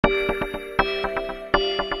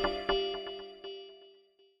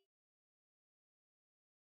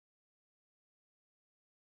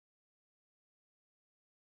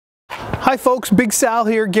Hi folks, Big Sal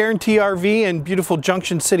here, Guaranty RV in beautiful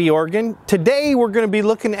Junction City, Oregon. Today we're going to be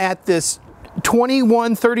looking at this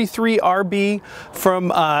 2133 RB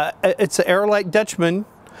from, it's an Aerolite Dutchmen.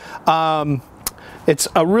 It's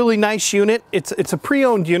a really nice unit. It's a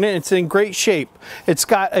pre-owned unit. It's in great shape. It's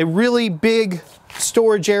got a really big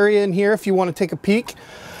storage area in here if you want to take a peek.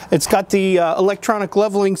 It's got the electronic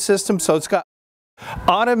leveling system, so it's got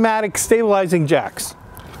automatic stabilizing jacks.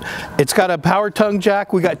 It's got a power tongue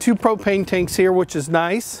jack. We got two propane tanks here, which is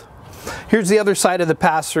nice. Here's the other side of the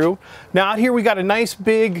pass-through. Now out here we got a nice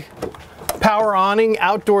big power awning,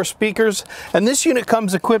 outdoor speakers, and this unit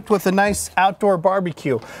comes equipped with a nice outdoor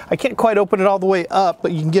barbecue. I can't quite open it all the way up,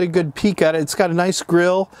 but you can get a good peek at it. It's got a nice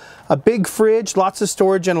grill, a big fridge, lots of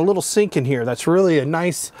storage, and a little sink in here. That's really a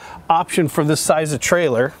nice option for this size of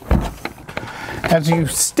trailer. As you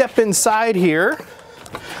step inside here,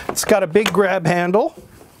 it's got a big grab handle.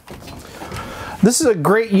 This is a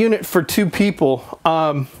great unit for two people.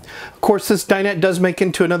 Of course, this dinette does make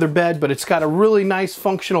into another bed, but it's got a really nice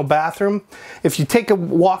functional bathroom. If you take a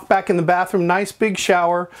walk back in the bathroom, nice big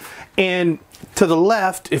shower. And to the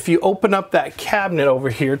left, if you open up that cabinet over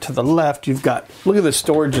here to the left, you've got, look at the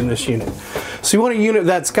storage in this unit. So you want a unit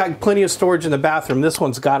that's got plenty of storage in the bathroom. This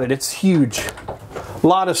one's got it. It's huge. A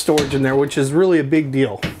lot of storage in there, which is really a big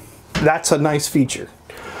deal. That's a nice feature.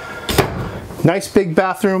 Nice big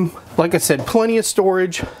bathroom. Like I said, plenty of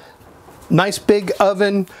storage. Nice big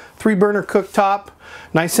oven, 3-burner cooktop.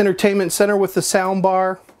 Nice entertainment center with the sound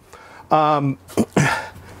bar.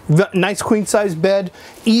 Nice queen size bed.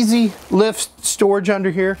 Easy lift storage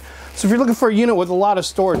under here. So if you're looking for a unit with a lot of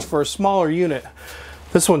storage for a smaller unit,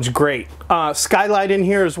 this one's great. Skylight in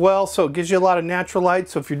here as well, so it gives you a lot of natural light.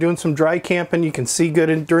 So if you're doing some dry camping, you can see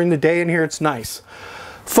good during the day in here. It's nice.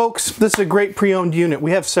 Folks, this is a great pre-owned unit.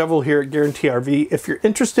 We have several here at Guaranty RV. If you're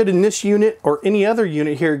interested in this unit or any other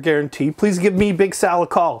unit here at Guaranty, please give me Big Sal a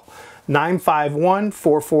call.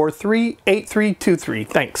 951-443-8323.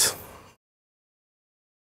 Thanks.